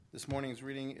This morning's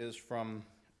reading is from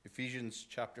Ephesians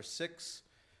chapter 6,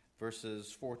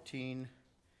 verses 14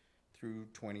 through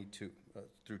 20.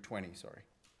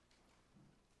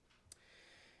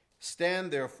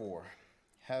 Stand therefore,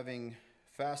 having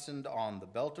fastened on the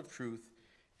belt of truth,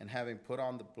 and having put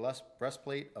on the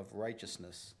breastplate of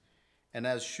righteousness, and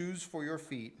as shoes for your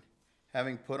feet,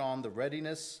 having put on the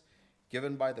readiness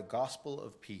given by the gospel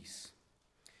of peace.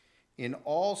 In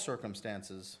all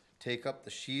circumstances, take up the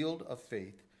shield of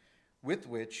faith, with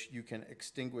which you can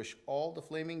extinguish all the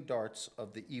flaming darts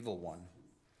of the evil one.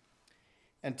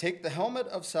 And take the helmet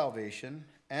of salvation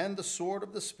and the sword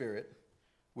of the Spirit,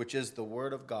 which is the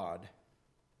word of God,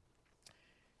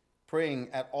 praying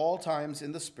at all times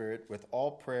in the Spirit with all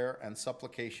prayer and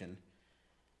supplication.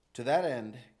 To that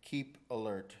end, keep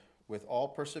alert with all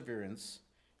perseverance,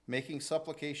 making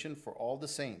supplication for all the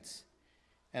saints,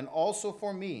 and also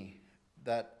for me,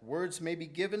 that words may be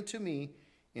given to me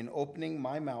in opening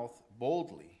my mouth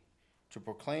boldly to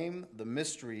proclaim the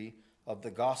mystery of the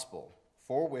gospel,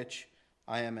 for which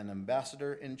I am an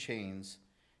ambassador in chains,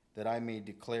 that I may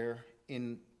declare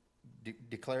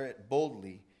it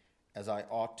boldly as I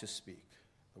ought to speak.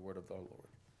 The word of the Lord.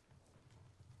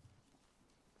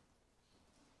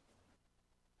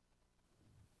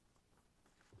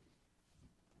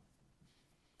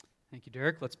 Thank you,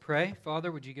 Derek. Let's pray.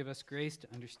 Father, would you give us grace to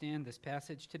understand this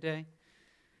passage today?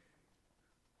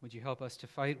 Would you help us to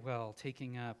fight well,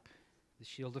 taking up the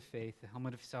shield of faith, the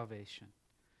helmet of salvation,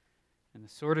 and the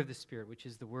sword of the Spirit, which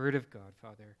is the word of God,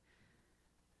 Father.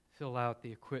 Fill out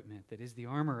the equipment that is the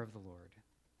armor of the Lord,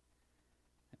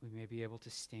 that we may be able to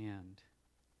stand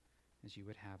as you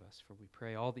would have us. For we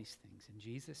pray all these things in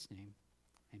Jesus' name.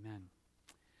 Amen.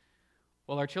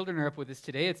 Well, our children are up with us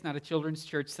today. It's not a children's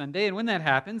church Sunday, and when that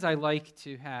happens, I like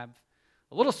to have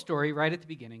a little story right at the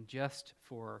beginning just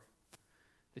for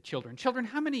the children. Children,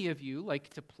 how many of you like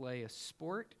to play a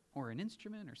sport or an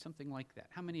instrument or something like that?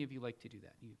 How many of you like to do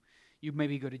that? You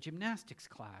maybe go to gymnastics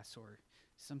class or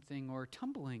something, or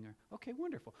tumbling, or okay,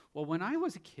 wonderful. Well, when I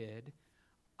was a kid,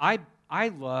 I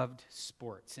loved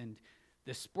sports, and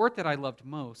the sport that I loved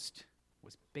most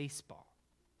was baseball.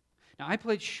 Now, I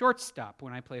played shortstop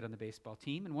when I played on the baseball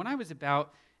team, and when I was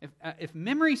about, if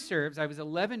memory serves, I was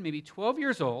 11, maybe 12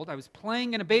 years old. I was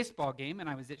playing in a baseball game, and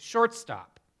I was at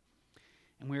shortstop.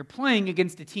 And we were playing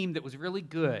against a team that was really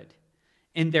good.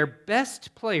 And their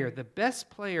best player, the best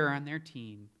player on their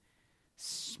team,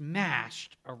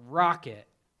 smashed a rocket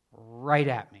right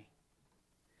at me.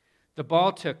 The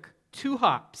ball took 2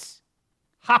 hops.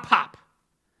 Hop, hop.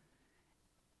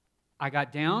 I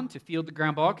got down to field the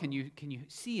ground ball. Can you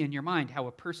see in your mind how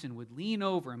a person would lean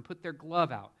over and put their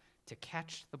glove out to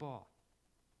catch the ball?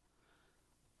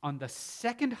 On the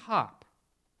second hop,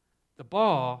 the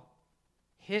ball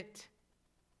hit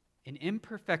an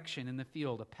imperfection in the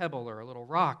field, a pebble or a little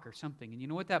rock or something. And you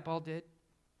know what that ball did?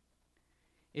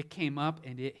 It came up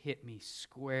and it hit me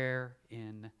square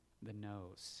in the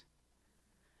nose.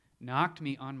 Knocked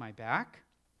me on my back.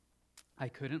 I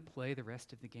couldn't play the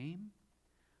rest of the game.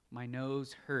 My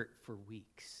nose hurt for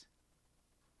weeks.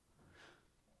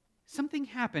 Something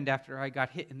happened after I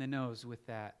got hit in the nose with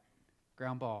that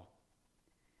ground ball.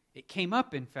 It came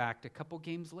up, in fact, a couple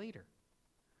games later.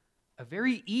 A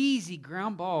very easy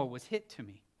ground ball was hit to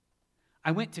me.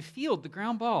 I went to field the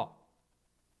ground ball.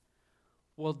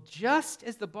 Well, just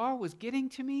as the ball was getting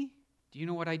to me, do you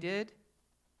know what I did?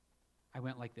 I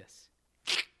went like this.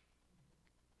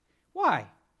 Why?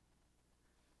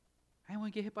 I didn't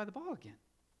want to get hit by the ball again.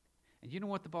 And you know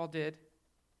what the ball did?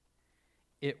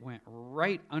 It went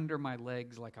right under my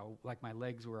legs like my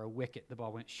legs were a wicket. The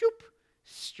ball went shoop,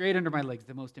 straight under my legs.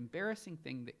 The most embarrassing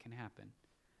thing that can happen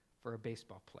for a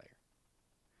baseball player.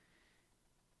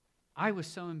 I was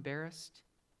so embarrassed,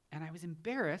 and I was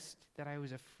embarrassed that I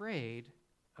was afraid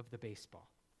of the baseball.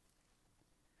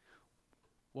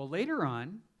 Well, later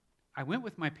on, I went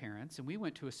with my parents, and we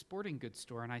went to a sporting goods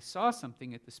store, and I saw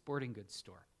something at the sporting goods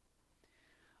store.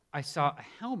 I saw a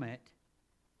helmet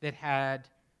that had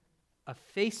a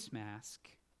face mask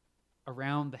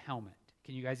around the helmet.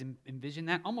 Can you guys envision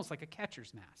that? Almost like a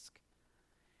catcher's mask.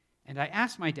 And I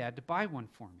asked my dad to buy one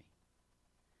for me.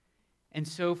 And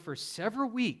so for several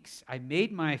weeks, I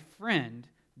made my friend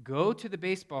go to the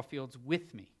baseball fields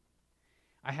with me.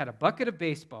 I had a bucket of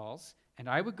baseballs, and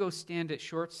I would go stand at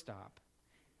shortstop,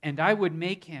 and I would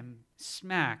make him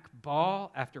smack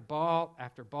ball after ball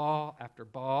after ball after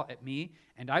ball at me,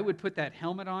 and I would put that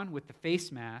helmet on with the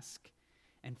face mask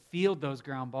and field those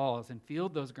ground balls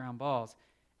until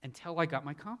I got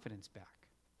my confidence back.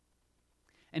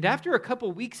 And after a couple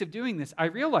weeks of doing this, I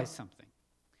realized something.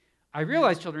 I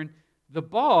realized, children, the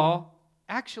ball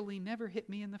actually never hit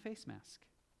me in the face mask.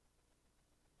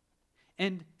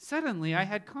 And suddenly I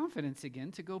had confidence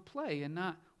again to go play and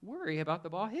not worry about the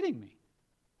ball hitting me.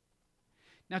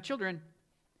 Now, children,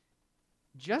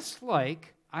 just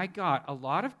like I got a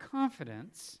lot of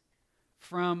confidence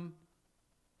from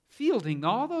fielding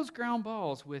all those ground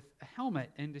balls with a helmet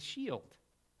and a shield,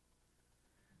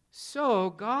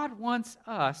 so God wants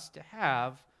us to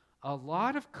have a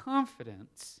lot of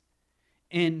confidence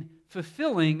in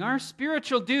fulfilling our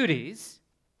spiritual duties,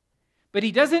 but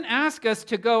He doesn't ask us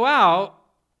to go out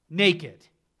naked.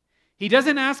 He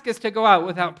doesn't ask us to go out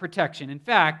without protection. In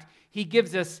fact, He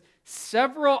gives us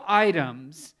several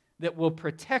items that will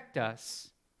protect us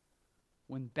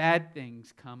when bad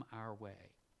things come our way.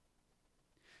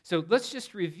 So let's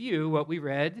just review what we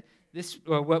read,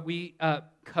 what we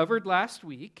covered last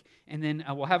week, and then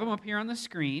we'll have them up here on the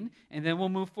screen, and then we'll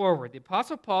move forward. The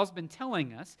Apostle Paul's been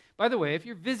telling us, by the way, if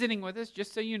you're visiting with us,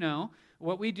 just so you know,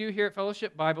 what we do here at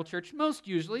Fellowship Bible Church, most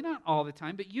usually, not all the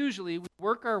time, but usually we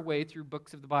work our way through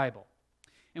books of the Bible.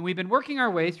 And we've been working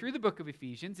our way through the book of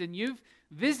Ephesians, and you've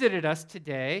visited us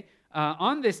today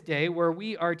on this day where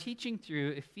we are teaching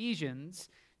through Ephesians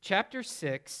chapter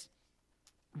 6,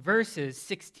 verses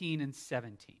 16 and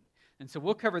 17. And so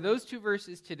we'll cover those two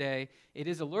verses today. It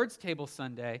is a Lord's Table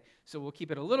Sunday, so we'll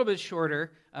keep it a little bit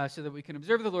shorter so that we can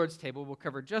observe the Lord's Table. We'll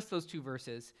cover just those two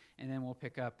verses, and then we'll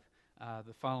pick up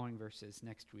the following verses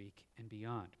next week and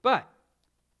beyond. But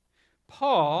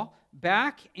Paul,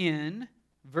 back in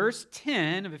verse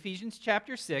 10 of Ephesians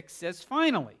chapter 6, says,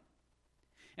 finally.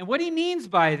 And what he means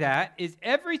by that is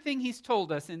everything he's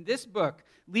told us in this book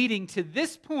leading to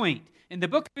this point in the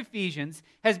book of Ephesians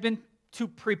has been to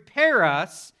prepare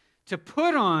us to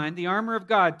put on the armor of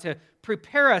God, to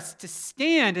prepare us to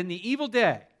stand in the evil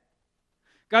day.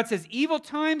 God says, evil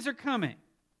times are coming,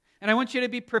 and I want you to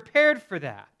be prepared for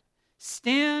that.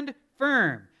 Stand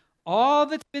firm. All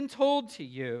that's been told to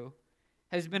you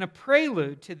has been a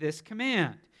prelude to this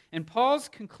command. And Paul's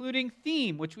concluding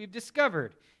theme, which we've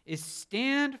discovered, is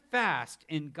stand fast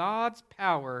in God's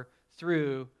power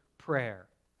through prayer.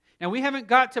 Now, we haven't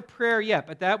got to prayer yet,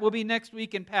 but that will be next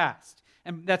week and past.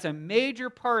 And that's a major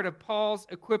part of Paul's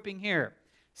equipping here.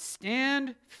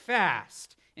 Stand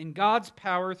fast in God's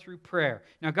power through prayer.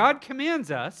 Now, God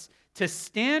commands us to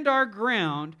stand our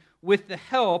ground with the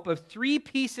help of 3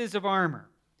 pieces of armor.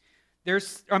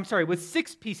 With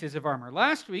 6 pieces of armor.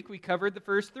 Last week, we covered the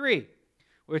first 3,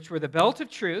 which were the belt of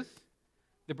truth,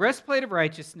 the breastplate of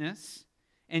righteousness,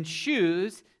 and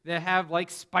shoes that have like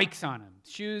spikes on them.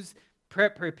 Shoes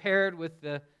prepared with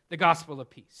the gospel of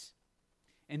peace.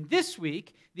 And this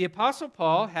week, the Apostle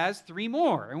Paul has 3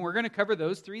 more, and we're going to cover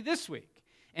those 3 this week.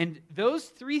 And those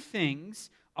 3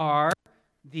 things are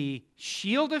the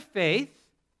shield of faith,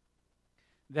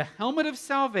 the helmet of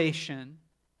salvation,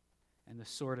 and the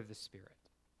sword of the Spirit.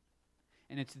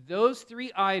 And it's those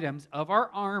 3 items of our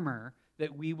armor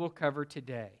that we will cover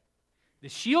today. The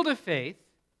shield of faith,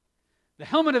 the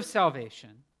helmet of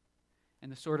salvation,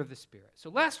 and the sword of the Spirit. So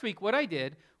last week what I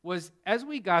did was, as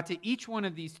we got to each one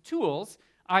of these tools,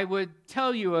 I would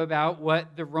tell you about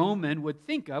what the Roman would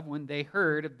think of when they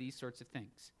heard of these sorts of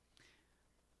things.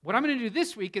 What I'm going to do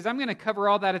this week is I'm going to cover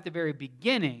all that at the very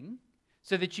beginning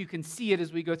so that you can see it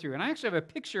as we go through. And I actually have a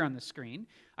picture on the screen.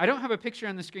 I don't have a picture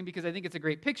on the screen because I think it's a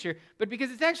great picture, but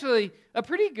because it's actually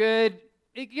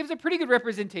it gives a pretty good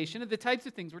representation of the types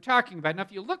of things we're talking about. Now,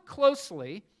 if you look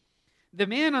closely, the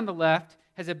man on the left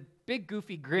has a big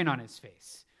goofy grin on his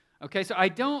face. Okay, so I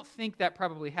don't think that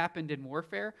probably happened in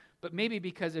warfare, but maybe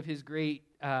because of his great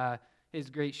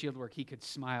shield work, he could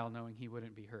smile knowing he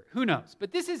wouldn't be hurt. Who knows?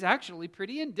 But this is actually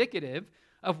pretty indicative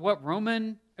of what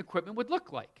Roman equipment would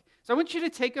look like. So I want you to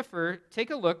take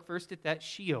a look first at that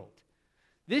shield.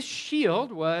 This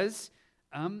shield was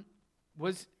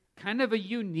kind of a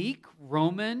unique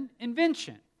Roman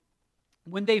invention.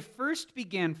 When they first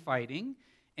began fighting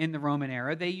in the Roman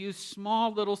era, they used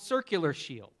small little circular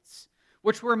shields,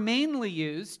 which were mainly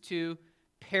used to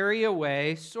parry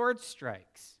away sword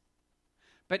strikes.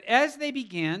 But as they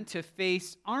began to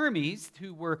face armies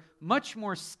who were much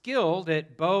more skilled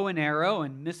at bow and arrow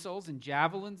and missiles and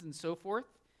javelins and so forth,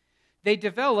 they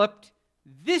developed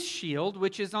this shield,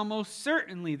 which is almost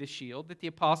certainly the shield that the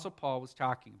Apostle Paul was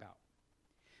talking about.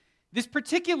 This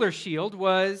particular shield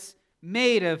was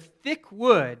made of thick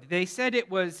wood. They said it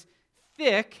was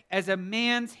thick as a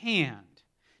man's hand.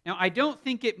 Now, I don't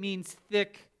think it means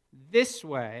thick this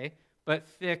way, but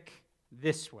thick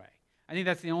this way. I think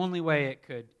that's the only way it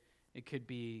could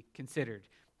be considered.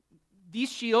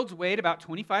 These shields weighed about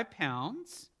 25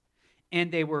 pounds,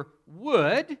 and they were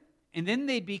wood, and then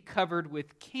they'd be covered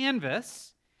with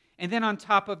canvas, and then on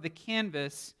top of the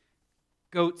canvas,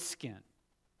 goat skin.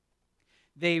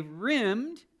 They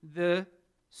rimmed the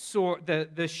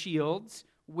shields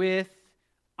with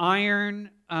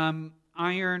iron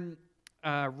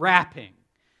wrapping.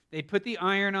 They'd put the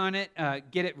iron on it,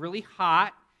 get it really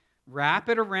hot, wrap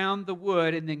it around the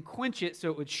wood, and then quench it so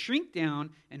it would shrink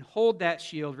down and hold that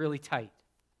shield really tight.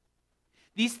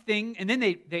 And then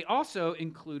they also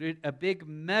included a big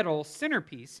metal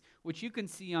centerpiece, which you can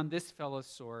see on this fellow's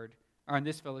sword, or on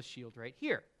this fellow's shield right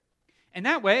here. And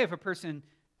that way, if a person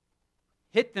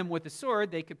hit them with a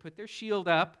sword, they could put their shield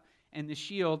up, and the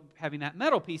shield, having that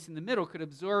metal piece in the middle, could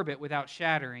absorb it without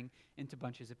shattering into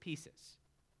bunches of pieces.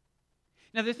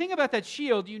 Now, the thing about that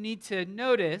shield you need to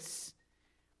notice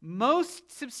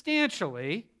most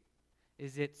substantially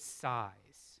is its size.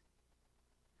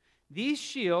 These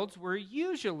shields were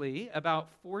usually about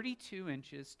 42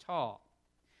 inches tall.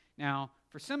 Now,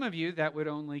 for some of you, that would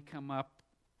only come up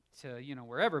to,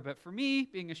 wherever. But for me,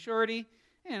 being a shorty,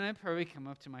 I'd probably come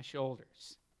up to my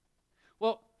shoulders.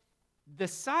 Well, the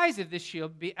size of this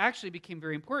shield actually became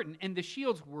very important, and the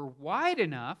shields were wide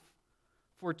enough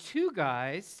for two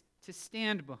guys to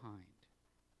stand behind.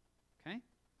 Okay?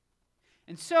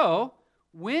 And so,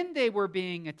 when they were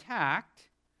being attacked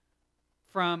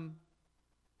from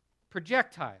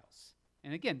projectiles,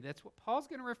 and again, that's what Paul's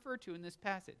going to refer to in this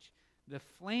passage, the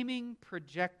flaming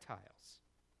projectiles.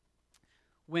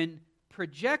 When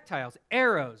projectiles,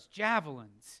 arrows,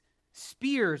 javelins,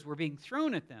 spears were being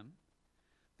thrown at them,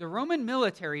 the Roman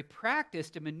military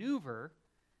practiced a maneuver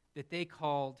that they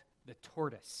called the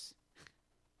tortoise.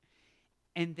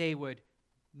 And they would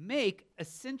make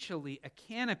essentially a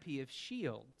canopy of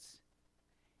shields,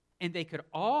 and they could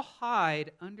all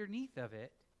hide underneath of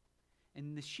it,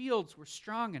 and the shields were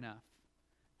strong enough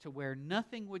to where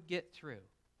nothing would get through.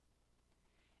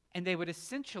 And they would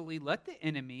essentially let the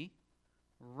enemy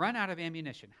run out of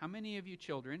ammunition. How many of you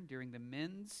children during the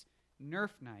men's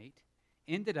Nerf night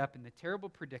ended up in the terrible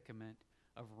predicament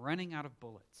of running out of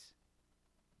bullets?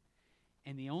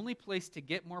 And the only place to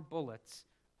get more bullets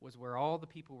was where all the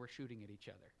people were shooting at each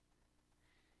other.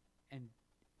 And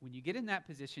when you get in that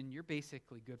position, you're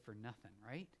basically good for nothing,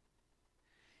 right?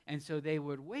 And so they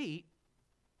would wait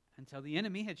until the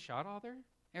enemy had shot all their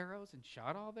arrows and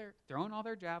thrown all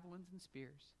their javelins and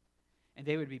spears. And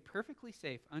they would be perfectly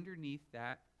safe underneath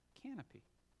that canopy.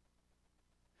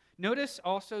 Notice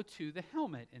also, too, the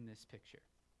helmet in this picture.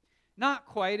 Not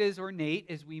quite as ornate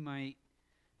as we might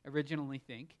originally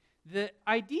think. The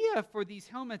idea for these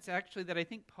helmets, actually, that I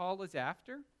think Paul is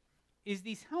after, is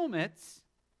these helmets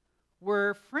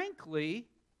were, frankly,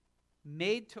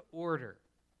 made to order.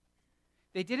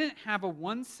 They didn't have a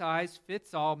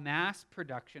one-size-fits-all mass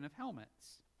production of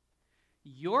helmets.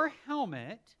 Your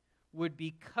helmet would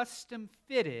be custom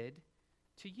fitted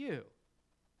to you.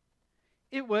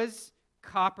 It was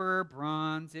copper,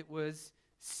 bronze, it was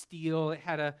steel, it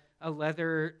had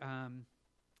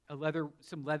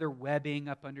some leather webbing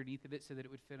up underneath of it so that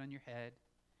it would fit on your head.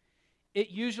 It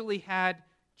usually had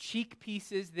cheek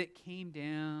pieces that came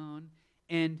down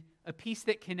and a piece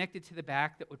that connected to the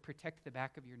back that would protect the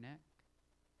back of your neck.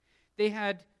 They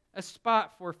had a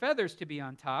spot for feathers to be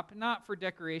on top, not for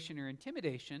decoration or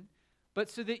intimidation, but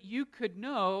so that you could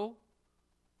know,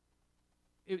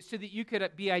 so that you could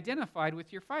be identified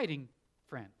with your fighting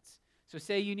friends. So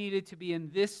say you needed to be in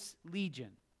this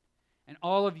legion, and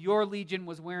all of your legion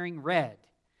was wearing red,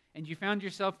 and you found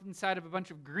yourself inside of a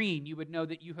bunch of green, you would know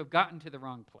that you have gotten to the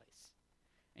wrong place,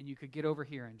 and you could get over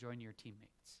here and join your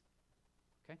teammates.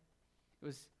 Okay? It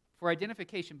was for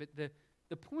identification, but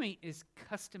the point is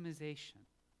customization.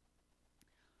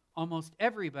 Almost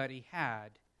everybody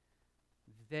had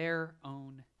their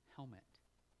own helmet.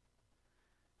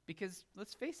 Because,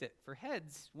 let's face it, for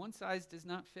heads, one size does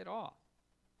not fit all.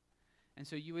 And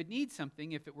so you would need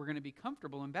something if it were going to be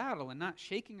comfortable in battle and not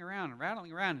shaking around and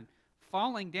rattling around and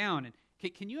falling down. And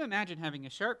can you imagine having a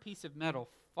sharp piece of metal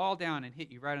fall down and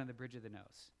hit you right on the bridge of the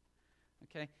nose?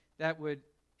 Okay?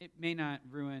 It may not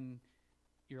ruin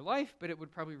your life, but it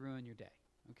would probably ruin your day.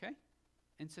 Okay?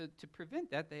 And so to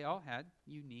prevent that, they all had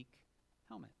unique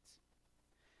helmets.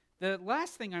 The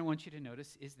last thing I want you to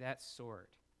notice is that sword.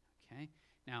 Okay?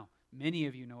 Now, many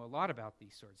of you know a lot about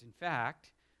these swords. In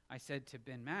fact, I said to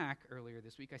Ben Mack earlier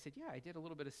this week, I said, I did a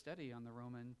little bit of study on the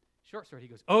Roman short sword. He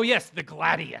goes, oh yes, the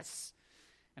gladius.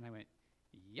 And I went,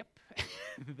 yep,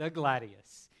 the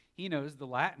gladius. He knows the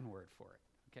Latin word for it.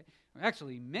 Okay? There are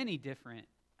actually many different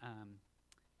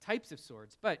types of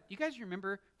swords. But you guys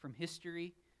remember from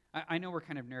history, I know we're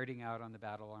kind of nerding out on the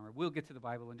battle armor. We'll get to the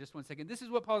Bible in just one second. This is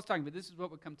what Paul's talking about. This is what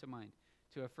would come to mind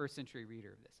to a first century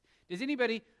reader of this. Does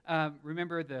anybody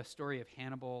remember the story of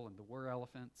Hannibal and the war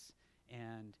elephants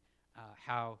and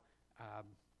how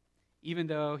Even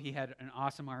though he had an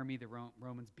awesome army, the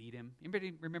Romans beat him.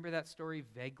 Anybody remember that story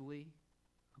vaguely?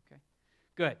 Okay,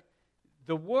 good.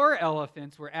 The war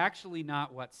elephants were actually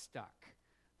not what stuck.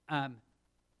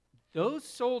 Those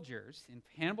soldiers in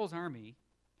Hannibal's army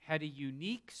had a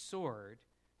unique sword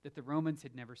that the Romans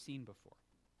had never seen before.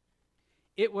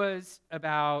 It was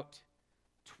about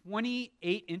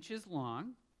 28 inches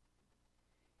long.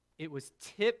 It was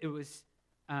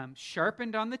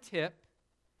sharpened on the tip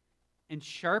and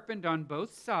sharpened on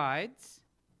both sides,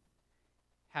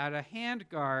 had a hand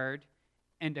guard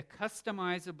and a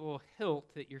customizable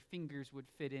hilt that your fingers would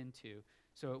fit into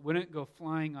so it wouldn't go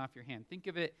flying off your hand. Think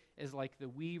of it as like the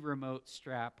Wii remote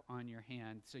strap on your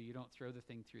hand so you don't throw the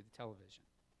thing through the television.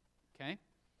 Okay?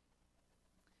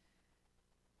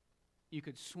 You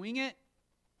could swing it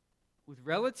with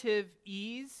relative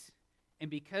ease, and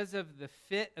because of the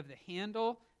fit of the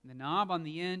handle and the knob on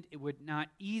the end, it would not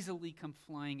easily come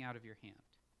flying out of your hand.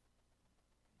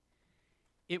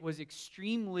 It was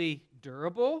extremely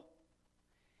durable,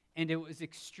 and it was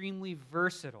extremely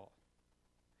versatile.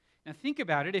 Now think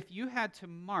about it. If you had to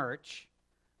march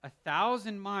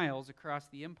 1,000 miles across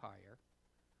the empire,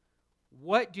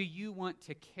 what do you want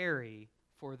to carry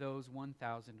for those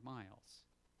 1,000 miles?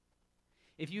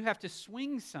 If you have to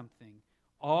swing something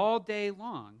all day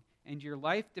long and your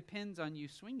life depends on you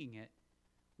swinging it,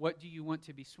 what do you want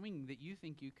to be swinging that you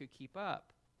think you could keep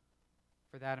up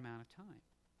for that amount of time?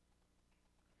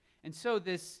 And so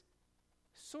this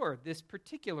sword, this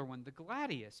particular one, the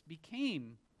gladius,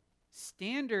 became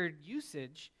standard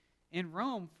usage in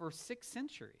Rome for 6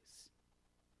 centuries.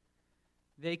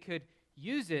 They could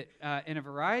use it in a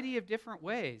variety of different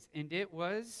ways, and it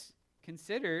was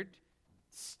considered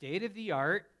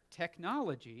state-of-the-art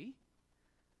technology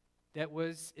that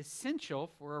was essential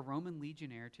for a Roman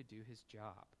legionnaire to do his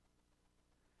job.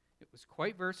 It was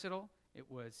quite versatile. It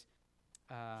was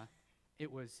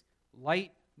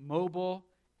light, mobile,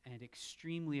 and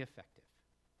extremely effective.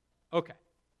 Okay,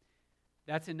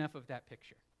 that's enough of that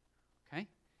picture. Okay,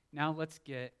 now let's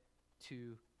get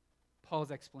to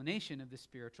Paul's explanation of the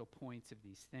spiritual points of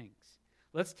these things.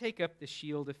 Let's take up the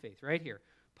shield of faith right here.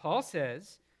 Paul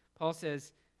says,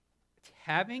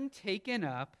 having taken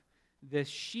up the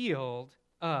shield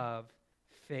of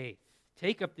faith.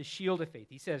 Take up the shield of faith.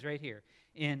 He says right here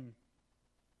in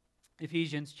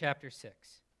Ephesians chapter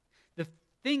 6. The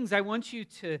things I want you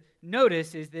to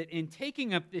notice is that in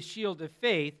taking up the shield of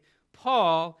faith,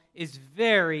 Paul is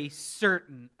very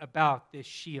certain about this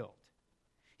shield.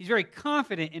 He's very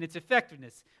confident in its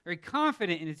effectiveness, very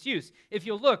confident in its use. If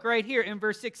you'll look right here in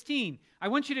verse 16, I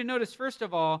want you to notice, first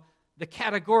of all, the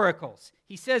categoricals.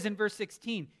 He says in verse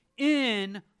 16,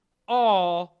 in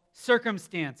all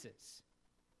circumstances.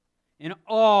 In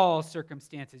all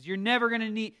circumstances. You're never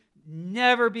going to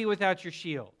never be without your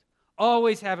shield.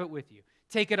 Always have it with you.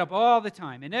 Take it up all the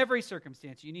time. In every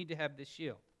circumstance, you need to have this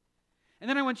shield. And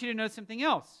then I want you to note something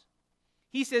else.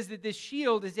 He says that this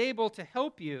shield is able to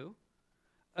help you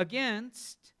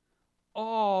against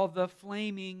all the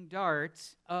flaming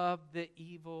darts of the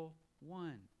evil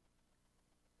one.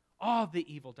 All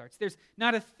the evil darts. There's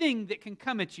not a thing that can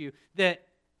come at you that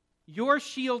your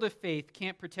shield of faith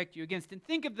can't protect you against. And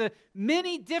think of the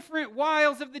many different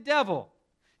wiles of the devil.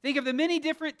 Think of the many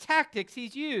different tactics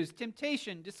he's used.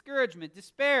 Temptation, discouragement,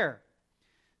 despair,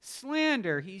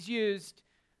 slander. He's used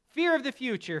fear of the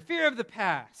future, fear of the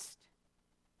past.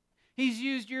 He's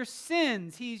used your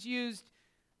sins. He's used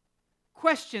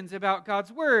questions about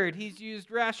God's word. He's used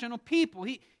rational people.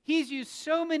 He's used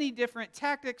so many different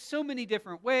tactics, so many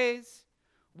different ways.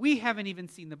 We haven't even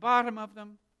seen the bottom of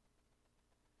them.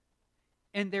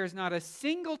 And there's not a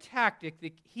single tactic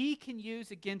that he can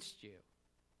use against you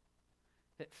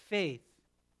that faith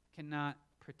cannot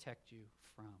protect you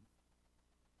from.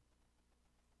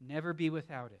 Never be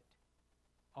without it.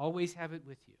 Always have it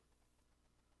with you,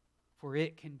 for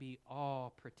it can be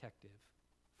all protective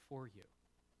for you.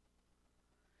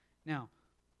 Now,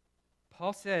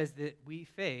 Paul says that we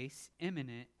face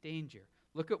imminent danger.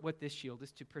 Look at what this shield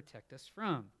is to protect us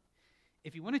from.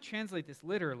 If you want to translate this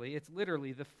literally, it's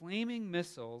literally the flaming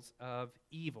missiles of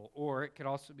evil, or it could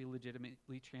also be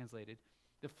legitimately translated,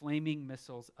 the flaming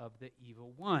missiles of the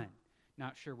evil one.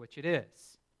 Not sure which it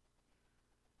is.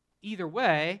 Either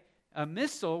way, a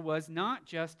missile was not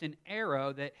just an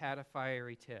arrow that had a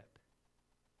fiery tip.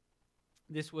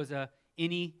 This was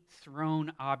any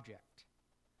thrown object.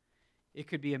 It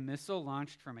could be a missile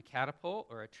launched from a catapult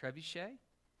or a trebuchet.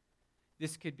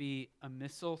 This could be a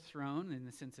missile thrown in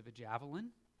the sense of a javelin.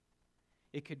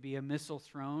 It could be a missile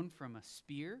thrown from a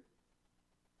spear.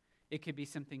 It could be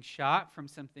something shot from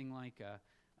something like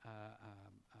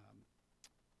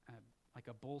like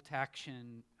a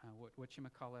bolt-action,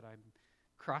 whatchamacallit,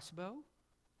 crossbow.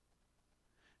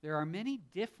 There are many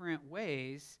different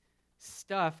ways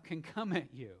stuff can come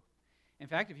at you. In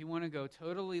fact, if you want to go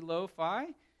totally lo-fi,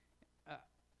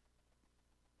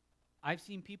 I've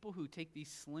seen people who take these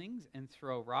slings and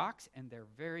throw rocks, and they're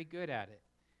very good at it.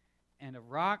 And a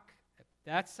rock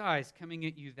that size coming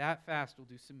at you that fast will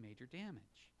do some major damage.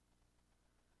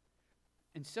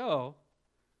 And so,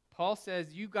 Paul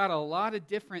says you got a lot of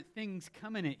different things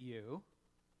coming at you,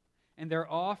 and they're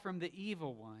all from the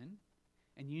evil one,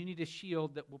 and you need a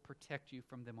shield that will protect you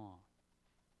from them all.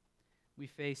 We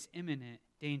face imminent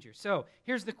danger. So,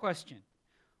 here's the question.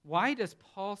 Why does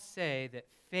Paul say that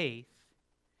faith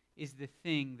is the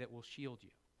thing that will shield you?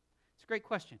 It's a great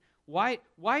question. Why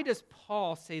does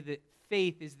Paul say that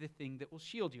faith is the thing that will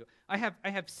shield you? I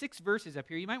have 6 verses up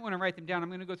here. You might want to write them down. I'm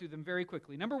going to go through them very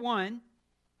quickly. Number 1,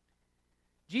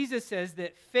 Jesus says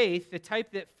that faith, the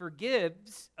type that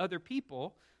forgives other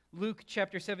people, Luke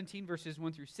chapter 17, verses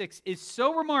 1 through 6, is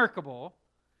so remarkable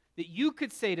that you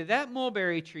could say to that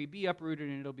mulberry tree, be uprooted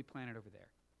and it'll be planted over there.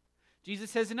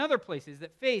 Jesus says in other places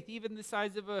that faith, even the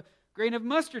size of a grain of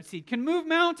mustard seed, can move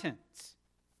mountains.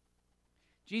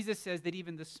 Jesus says that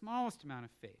even the smallest amount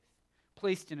of faith,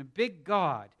 placed in a big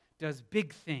God, does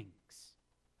big things.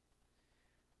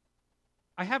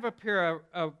 I have up here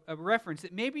a reference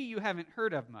that maybe you haven't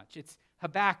heard of much. It's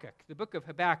Habakkuk, the book of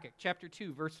Habakkuk, chapter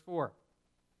 2, verse 4.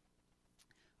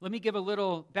 Let me give a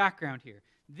little background here.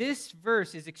 This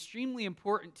verse is extremely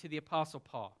important to the Apostle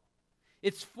Paul.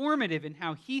 It's formative in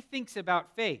how he thinks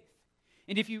about faith.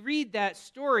 And if you read that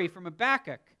story from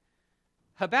Habakkuk,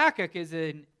 Habakkuk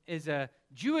is a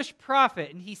Jewish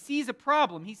prophet, and he sees a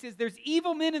problem. He says, there's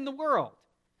evil men in the world.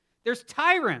 There's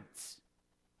tyrants.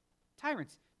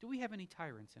 Tyrants. Do we have any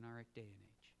tyrants in our day and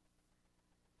age?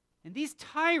 And these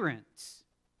tyrants,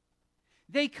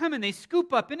 they come and they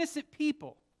scoop up innocent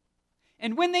people.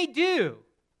 And when they do,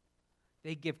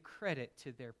 they give credit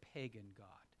to their pagan god.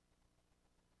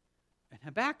 And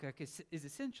Habakkuk is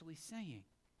essentially saying,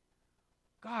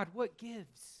 God, what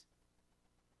gives?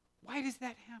 Why does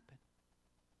that happen?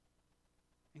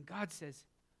 And God says,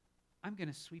 I'm going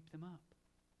to sweep them up.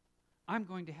 I'm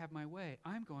going to have my way.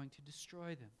 I'm going to destroy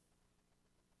them.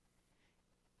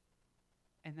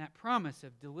 And that promise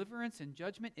of deliverance and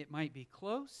judgment, it might be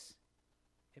close,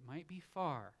 it might be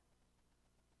far.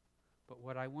 But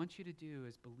what I want you to do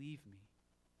is believe me,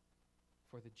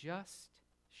 for the just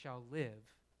shall live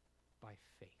by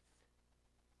faith.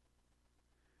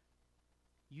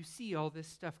 You see all this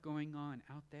stuff going on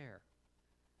out there.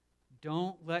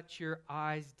 Don't let your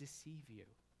eyes deceive you.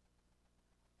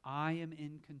 I am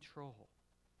in control.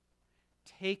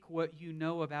 Take what you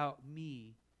know about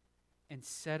me and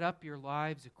set up your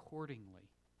lives accordingly.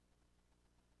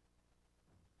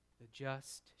 The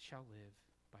just shall live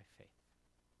by faith.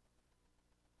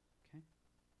 Okay?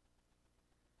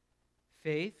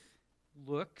 Faith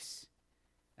looks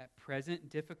at present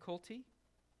difficulty.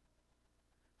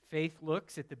 Faith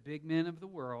looks at the big men of the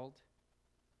world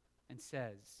and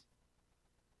says,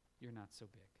 you're not so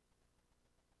big.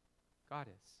 God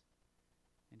is.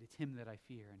 And it's him that I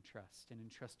fear and trust and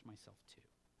entrust myself to.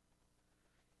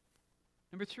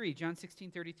 Number 3, John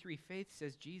 16:33, faith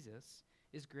says Jesus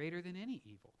is greater than any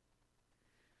evil.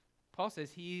 Paul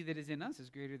says he that is in us is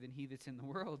greater than he that's in the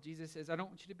world. Jesus says, I don't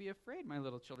want you to be afraid, my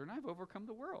little children. I've overcome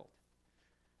the world.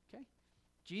 Okay?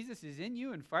 Jesus is in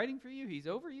you and fighting for you. He's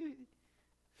over you.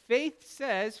 Faith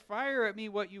says, fire at me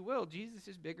what you will. Jesus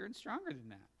is bigger and stronger than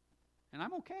that. And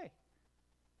I'm okay.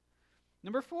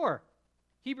 Number 4,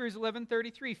 Hebrews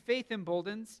 11:33, faith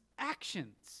emboldens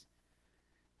actions.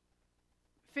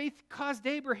 Faith caused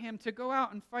Abraham to go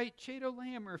out and fight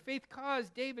Chedorlaomer. Faith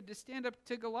caused David to stand up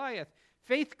to Goliath.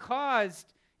 Faith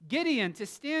caused Gideon to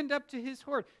stand up to his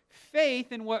horde.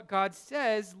 Faith in what God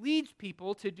says leads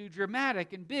people to do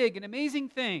dramatic and big and amazing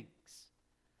things.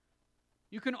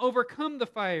 You can overcome the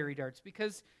fiery darts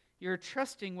because you're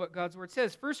trusting what God's word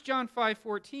says. 1 John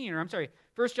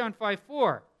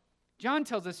 5:4. John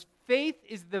tells us faith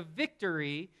is the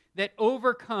victory that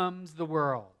overcomes the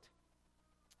world.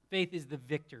 Faith is the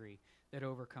victory that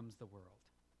overcomes the world.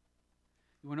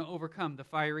 You want to overcome the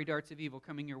fiery darts of evil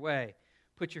coming your way.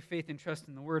 Put your faith and trust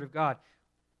in the Word of God.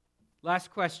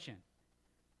 Last question.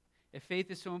 If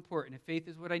faith is so important, if faith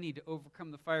is what I need to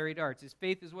overcome the fiery darts, if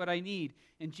faith is what I need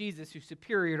in Jesus who's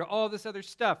superior to all this other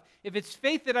stuff, if it's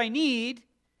faith that I need,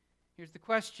 here's the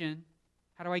question,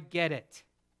 how do I get it?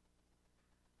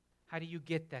 How do you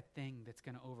get that thing that's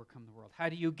going to overcome the world? How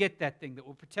do you get that thing that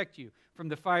will protect you from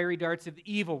the fiery darts of the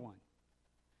evil one?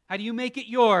 How do you make it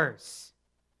yours?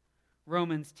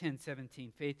 Romans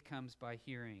 10:17, faith comes by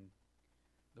hearing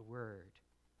the word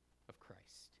of Christ.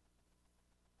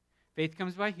 Faith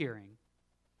comes by hearing,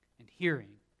 and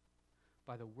hearing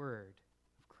by the word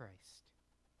of Christ.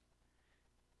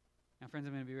 Now, friends,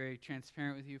 I'm going to be very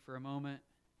transparent with you for a moment.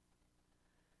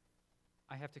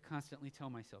 I have to constantly tell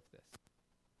myself this.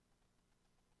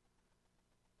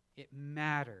 It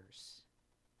matters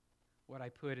what I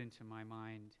put into my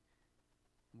mind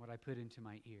and what I put into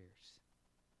my ears.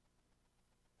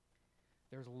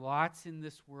 There's lots in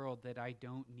this world that I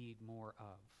don't need more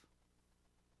of.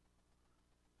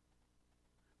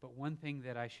 But one thing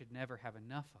that I should never have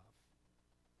enough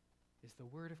of is the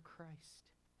word of Christ.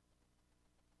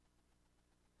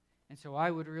 And so I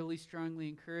would really strongly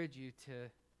encourage you to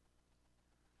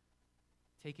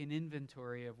take an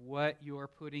inventory of what you're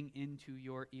putting into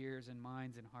your ears and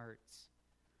minds and hearts.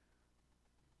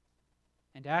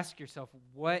 And ask yourself,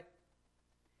 what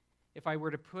if I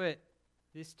were to put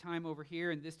this time over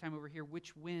here and this time over here,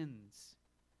 which wins?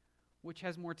 Which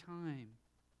has more time?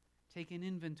 Take an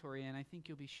inventory, and I think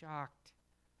you'll be shocked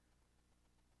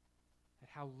at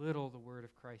how little the word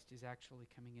of Christ is actually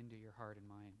coming into your heart and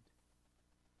mind.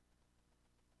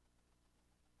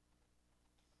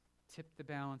 Tip the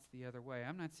balance the other way.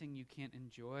 I'm not saying you can't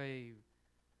enjoy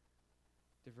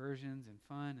diversions and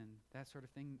fun and that sort of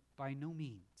thing. By no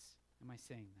means am I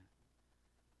saying that.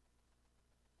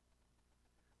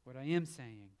 What I am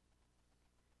saying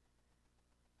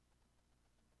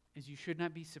is you should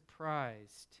not be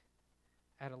surprised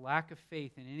at a lack of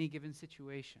faith in any given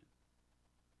situation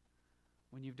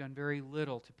when you've done very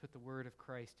little to put the word of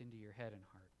Christ into your head and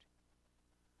heart.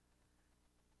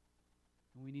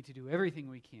 And we need to do everything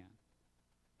we can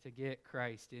to get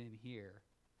Christ in here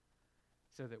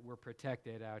so that we're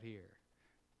protected out here.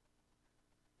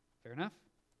 Fair enough?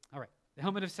 All right. The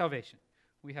helmet of salvation.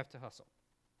 We have to hustle.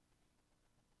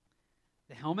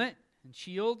 The helmet and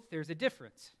shield, there's a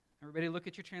difference. Everybody look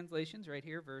at your translations right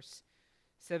here, verse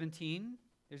 17.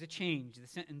 There's a change. The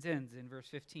sentence ends in verse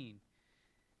 15.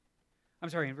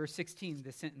 In verse 16,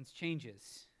 the sentence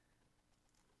changes.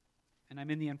 And I'm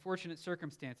in the unfortunate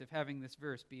circumstance of having this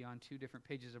verse be on two different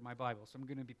pages of my Bible, so I'm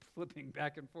going to be flipping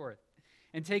back and forth.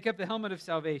 And take up the helmet of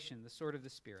salvation, the sword of the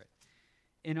Spirit.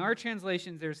 In our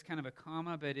translations, there's kind of a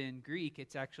comma, but in Greek,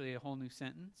 it's actually a whole new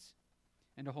sentence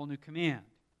and a whole new command.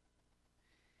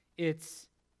 It's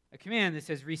a command that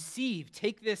says, receive,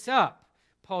 take this up.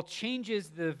 Paul changes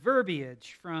the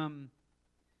verbiage from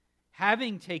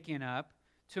having taken up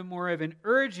to more of an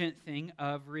urgent thing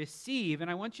of receive.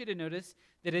 And I want you to notice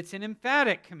that it's an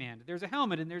emphatic command. There's a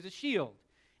helmet and there's a shield.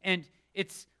 And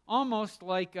it's almost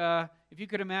like, if you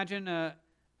could imagine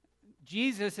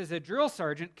Jesus as a drill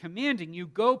sergeant commanding you,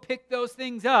 go pick those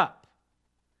things up.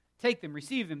 Take them,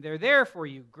 receive them. They're there for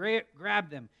you. Grab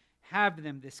them. Have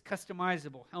them, this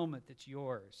customizable helmet that's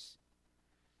yours.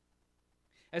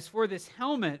 As for this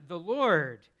helmet, the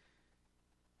Lord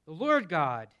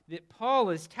God, that Paul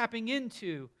is tapping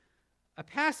into a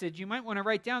passage, you might want to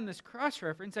write down this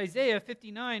cross-reference, Isaiah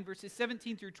 59, verses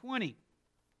 17 through 20.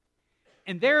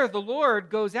 And there the Lord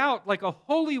goes out like a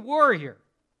holy warrior,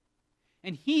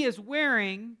 and he is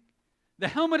wearing the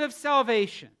helmet of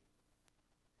salvation.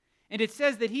 And it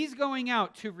says that he's going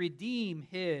out to redeem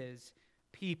his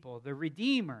people. The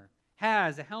Redeemer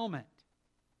has a helmet.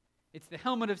 It's the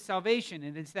helmet of salvation,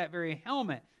 and it's that very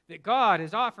helmet that God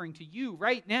is offering to you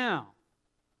right now.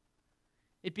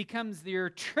 It becomes your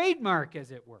trademark,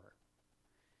 as it were.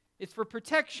 It's for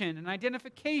protection and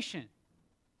identification,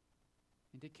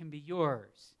 and it can be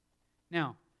yours.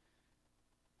 Now,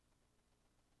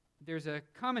 there's a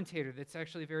commentator that's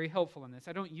actually very helpful in this.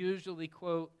 I don't usually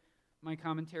quote my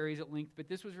commentaries at length, but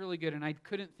this was really good, and I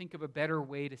couldn't think of a better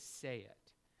way to say it.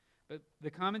 But the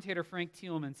commentator Frank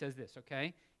Thielman says this,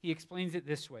 okay? He explains it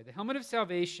this way. The helmet of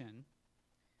salvation,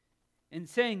 in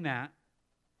saying that,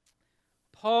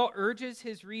 Paul urges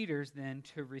his readers then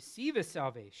to receive a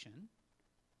salvation,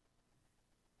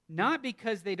 not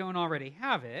because they don't already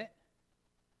have it.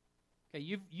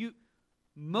 Okay,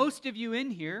 most of you in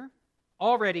here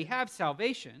already have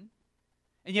salvation,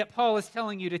 and yet Paul is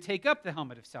telling you to take up the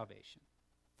helmet of salvation.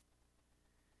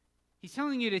 He's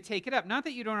telling you to take it up. Not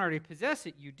that you don't already possess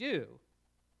it, you do.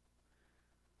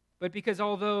 But because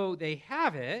although they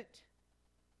have it,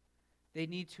 they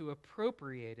need to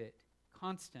appropriate it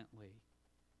constantly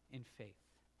in faith.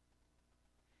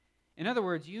 In other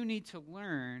words, you need to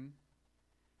learn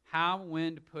how,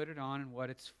 when to put it on and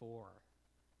what it's for.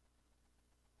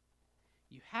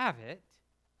 You have it.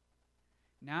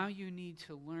 Now you need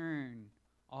to learn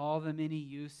all the many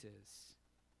uses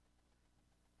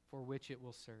for which it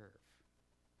will serve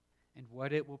and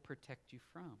what it will protect you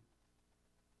from.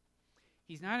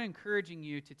 He's not encouraging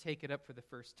you to take it up for the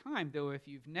first time, though if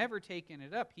you've never taken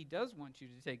it up, he does want you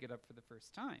to take it up for the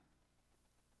first time.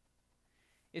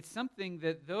 It's something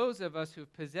that those of us who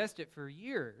have possessed it for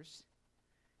years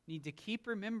need to keep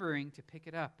remembering to pick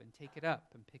it up and take it up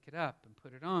and pick it up and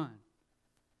put it on.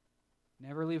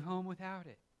 Never leave home without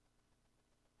it.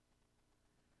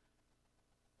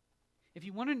 If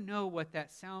you want to know what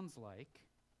that sounds like,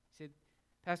 you say,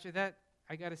 Pastor, that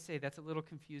I got to say, that's a little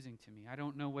confusing to me. I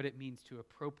don't know what it means to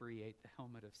appropriate the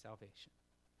helmet of salvation.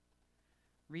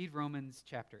 Read Romans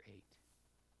chapter 8.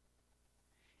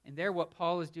 And there what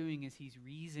Paul is doing is he's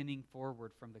reasoning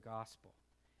forward from the gospel.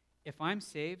 If I'm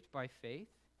saved by faith,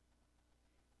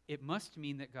 it must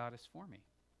mean that God is for me.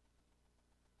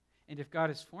 And if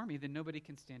God is for me, then nobody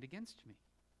can stand against me.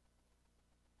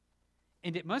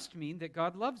 And it must mean that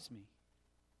God loves me.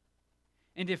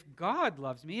 And if God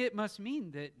loves me, it must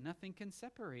mean that nothing can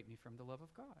separate me from the love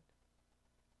of God.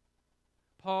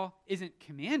 Paul isn't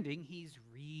commanding, he's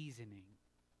reasoning.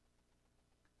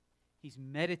 He's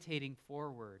meditating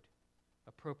forward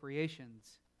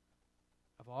appropriations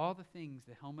of all the things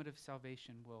the helmet of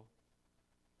salvation will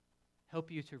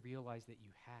help you to realize that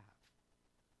you have.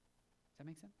 Does that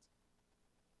make sense?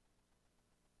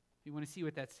 If you want to see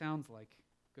what that sounds like,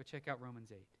 go check out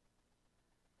Romans 8.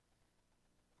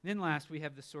 Then last, we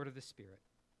have the sword of the Spirit.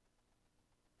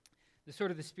 The sword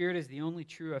of the Spirit is the only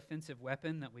true offensive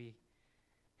weapon that we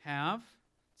have.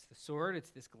 It's the sword.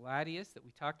 It's this gladius that we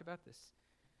talked about, this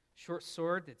short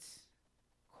sword that's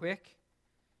quick,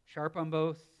 sharp on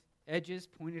both edges,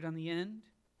 pointed on the end.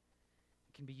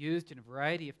 It can be used in a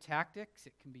variety of tactics.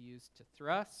 It can be used to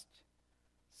thrust,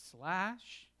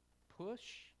 slash, push.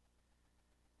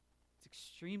 It's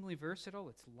extremely versatile.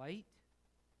 It's light.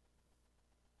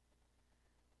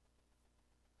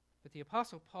 But the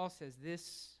Apostle Paul says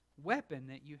this weapon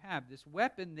that you have, this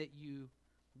weapon that you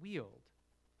wield,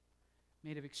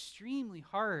 made of extremely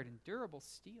hard and durable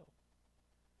steel,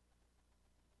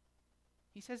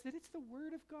 he says that it's the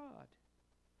Word of God.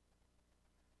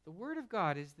 The Word of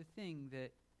God is the thing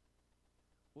that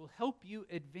will help you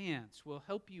advance, will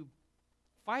help you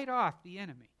fight off the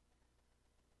enemy.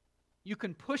 You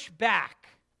can push back.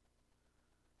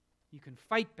 You can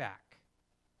fight back.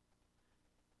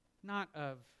 Not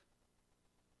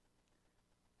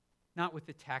with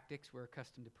the tactics we're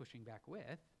accustomed to pushing back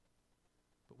with,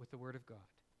 but with the Word of God.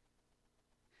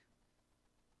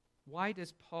 Why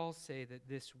does Paul say that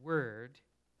this word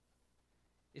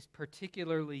is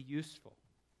particularly useful?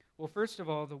 Well, first of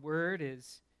all, the word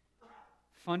is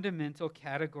fundamental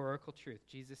categorical truth.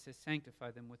 Jesus says,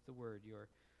 sanctify them with the word. Your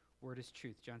word is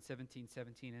truth. John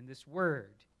 17:17. And this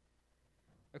word,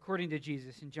 according to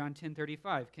Jesus in John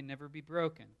 10:35, can never be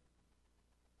broken.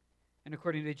 And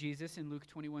according to Jesus in Luke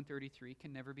 21:33,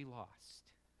 can never be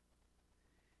lost.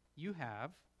 You have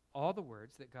all the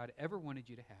words that God ever wanted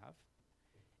you to have,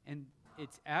 and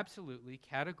it's absolutely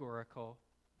categorical,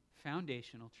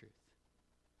 foundational truth.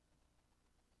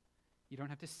 You don't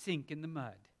have to sink in the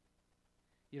mud.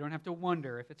 You don't have to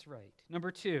wonder if it's right. Number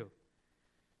two,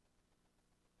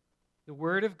 the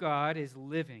Word of God is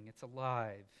living. It's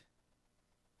alive.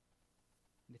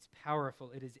 And it's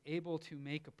powerful. It is able to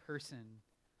make a person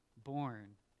born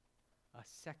a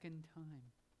second time.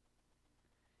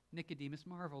 Nicodemus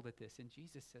marveled at this, and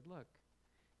Jesus said, look,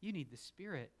 you need the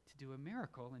Spirit to do a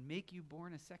miracle and make you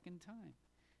born a second time.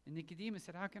 And Nicodemus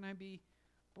said, how can I be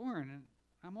born? And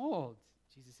I'm old.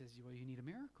 Jesus says, well, you need a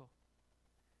miracle.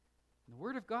 And the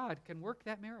Word of God can work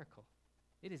that miracle.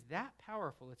 It is that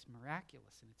powerful. It's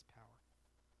miraculous in its power.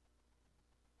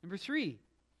 Number three,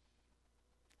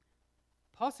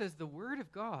 Paul says the Word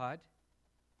of God,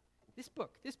 this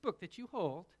book that you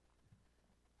hold,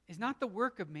 is not the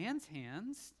work of man's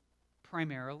hands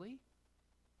primarily.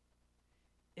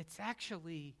 It's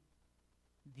actually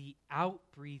the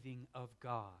outbreathing of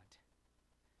God.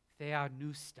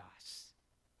 Theopneustos.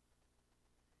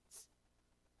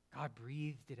 God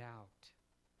breathed it out.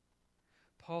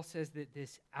 Paul says that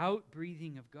this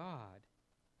outbreathing of God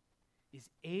is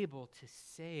able to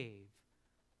save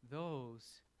those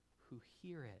who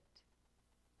hear it.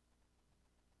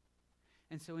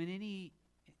 And so in any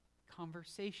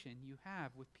conversation you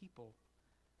have with people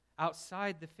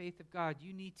outside the faith of God,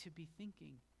 you need to be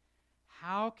thinking,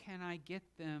 how can I get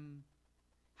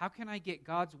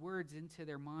God's words into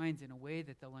their minds in a way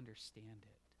that they'll understand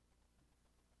it?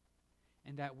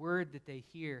 And that word that they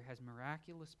hear has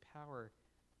miraculous power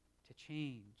to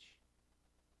change.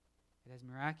 It has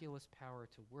miraculous power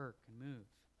to work and move.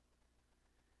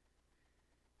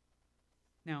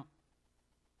 Now,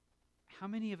 how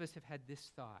many of us have had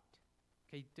this thought?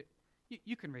 Okay,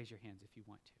 you can raise your hands if you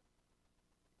want to.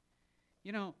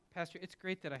 You know, Pastor, it's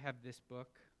great that I have this book,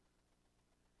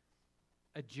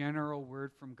 a general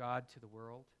word from God to the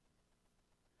world.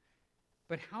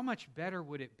 But how much better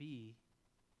would it be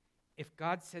if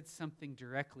God said something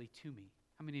directly to me?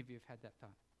 How many of you have had that thought?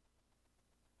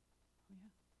 Oh,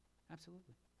 yeah,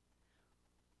 absolutely.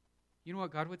 You know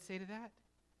what God would say to that?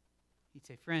 He'd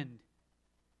say, friend,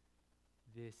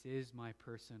 this is my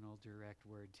personal direct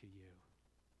word to you.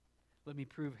 Let me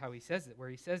prove how he says it, where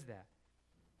he says that.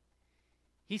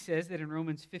 He says that in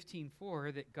Romans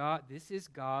 15:4 that this is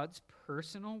God's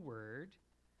personal word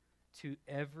to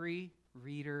every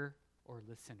reader or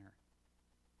listener.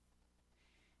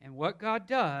 And what God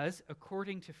does,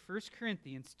 according to 1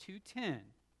 Corinthians 2:10,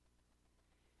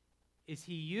 is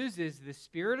he uses the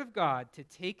Spirit of God to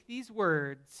take these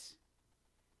words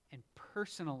and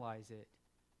personalize it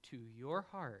to your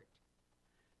heart,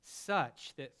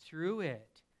 such that through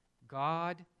it,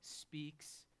 God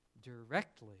speaks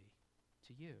directly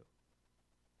to you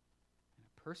in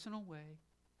a personal way,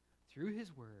 through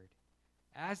his word,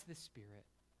 as the Spirit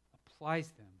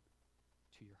applies them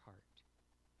to your heart.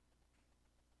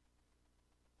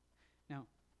 Now,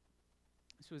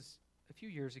 this was a few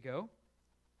years ago.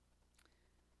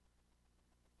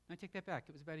 I take that back.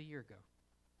 It was about a year ago.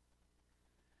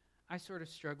 I sort of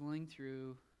struggling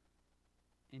through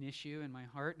an issue in my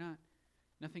heart,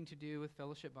 nothing to do with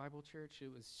Fellowship Bible Church.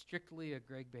 It was strictly a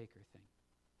Greg Baker thing.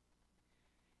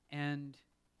 And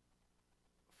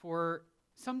for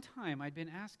some time, I'd been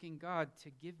asking God to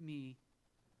give me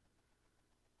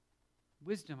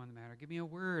wisdom on the matter, give me a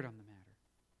word on the matter.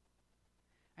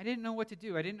 I didn't know what to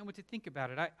do. I didn't know what to think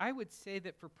about it. I would say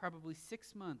that for probably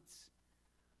 6 months,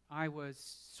 I was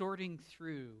sorting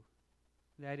through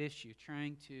that issue,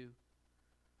 trying to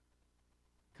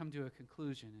come to a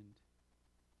conclusion. And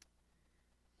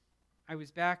I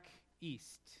was back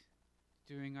east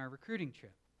doing our recruiting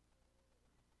trip.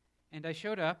 And I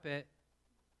showed up at,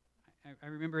 I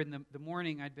remember in the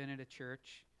morning I'd been at a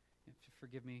church.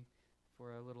 Forgive me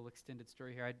for a little extended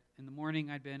story here. In the morning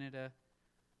I'd been at a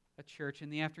church. In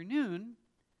the afternoon,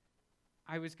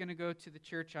 I was going to go to the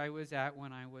church I was at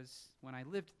when I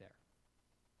lived there.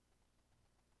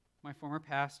 My former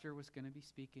pastor was going to be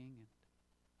speaking, and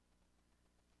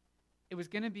it was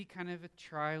going to be kind of a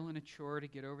trial and a chore to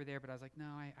get over there, but I was like, no,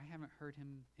 I haven't heard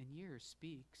him in years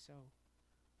speak, so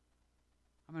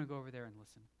I'm going to go over there and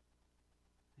listen.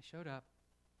 I showed up,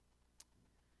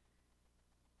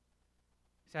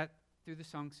 sat through the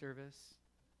song service,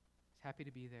 was happy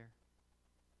to be there.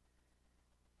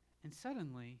 And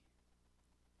suddenly,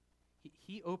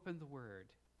 he opened the word.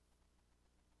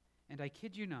 And I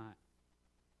kid you not,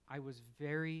 I was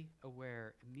very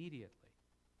aware immediately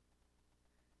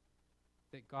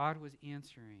that God was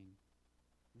answering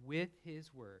with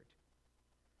his word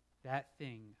that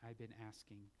thing I'd been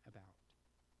asking about.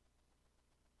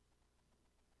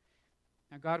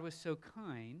 Now, God was so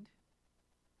kind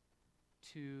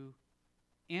to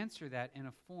answer that in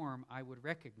a form I would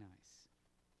recognize.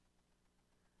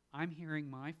 I'm hearing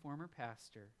my former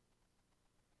pastor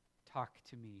talk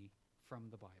to me from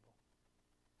the Bible.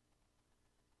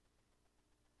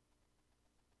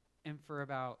 And for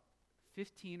about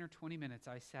 15 or 20 minutes,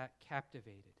 I sat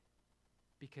captivated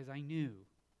because I knew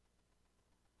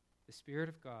the Spirit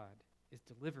of God is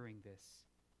delivering this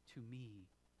to me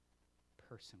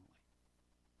personally.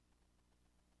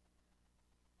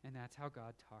 And that's how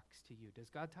God talks to you. Does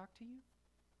God talk to you?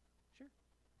 Sure.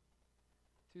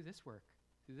 Through this work,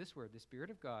 through this word, the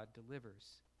Spirit of God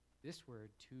delivers this word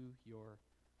to your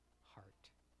heart.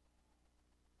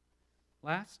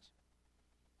 Last,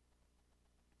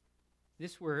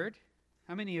 this word,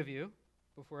 how many of you,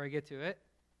 before I get to it,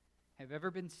 have ever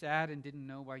been sad and didn't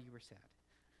know why you were sad?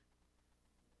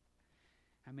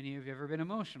 How many of you have ever been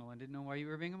emotional and didn't know why you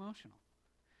were being emotional?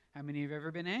 How many of you have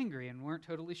ever been angry and weren't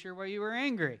totally sure why you were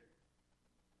angry?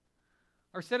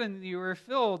 Or suddenly you were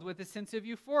filled with a sense of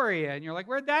euphoria and you're like,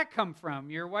 where'd that come from?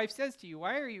 Your wife says to you,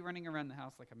 why are you running around the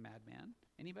house like a madman?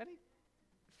 Anybody?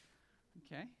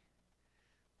 Okay.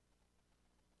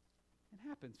 It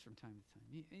happens from time to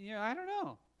time. I don't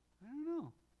know.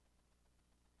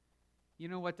 You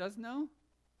know what does know?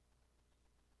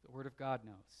 The Word of God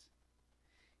knows.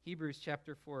 Hebrews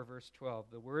chapter 4, verse 12.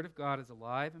 The Word of God is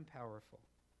alive and powerful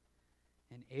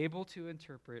and able to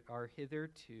interpret our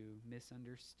hitherto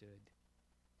misunderstood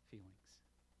feelings.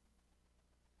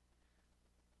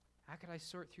 How could I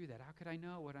sort through that? How could I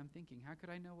know what I'm thinking? How could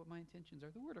I know what my intentions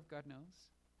are? The Word of God knows.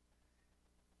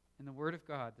 And the Word of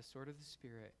God, the sword of the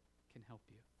Spirit, can help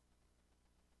you.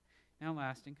 Now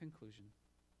last, in conclusion.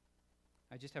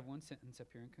 I just have one sentence up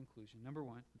here in conclusion. Number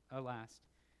one, last.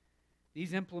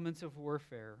 These implements of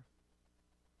warfare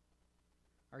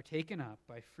are taken up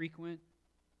by frequent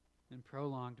and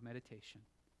prolonged meditation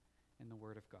in the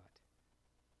Word of God.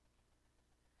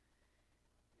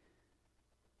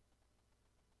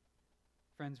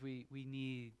 Friends, we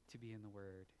need to be in the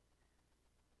Word,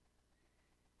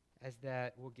 as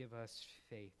that will give us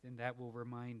faith, and that will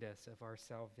remind us of our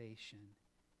salvation.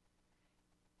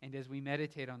 And as we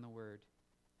meditate on the Word,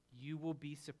 you will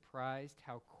be surprised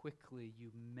how quickly you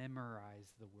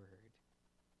memorize the Word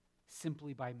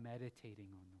simply by meditating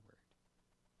on the Word.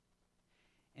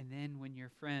 And then when your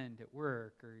friend at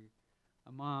work or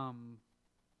a mom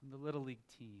on the Little League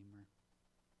team or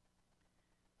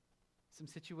some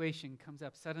situation comes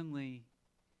up, suddenly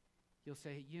you'll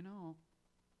say, you know,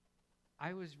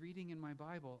 I was reading in my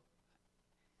Bible.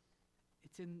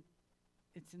 It's in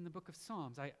the book of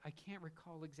Psalms. I can't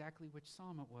recall exactly which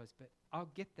psalm it was, but I'll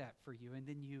get that for you. And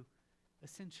then you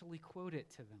essentially quote it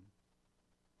to them.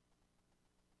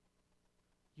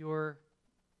 You're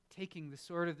taking the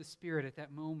sword of the Spirit at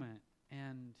that moment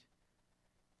and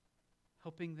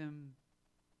helping them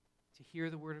to hear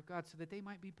the word of God so that they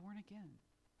might be born again.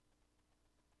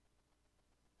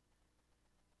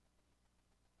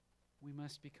 We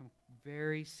must become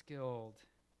very skilled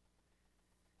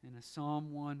in a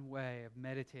Psalm 1 way of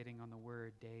meditating on the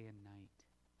Word day and night.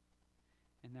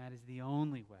 And that is the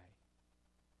only way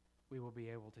we will be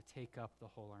able to take up the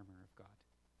whole armor of God.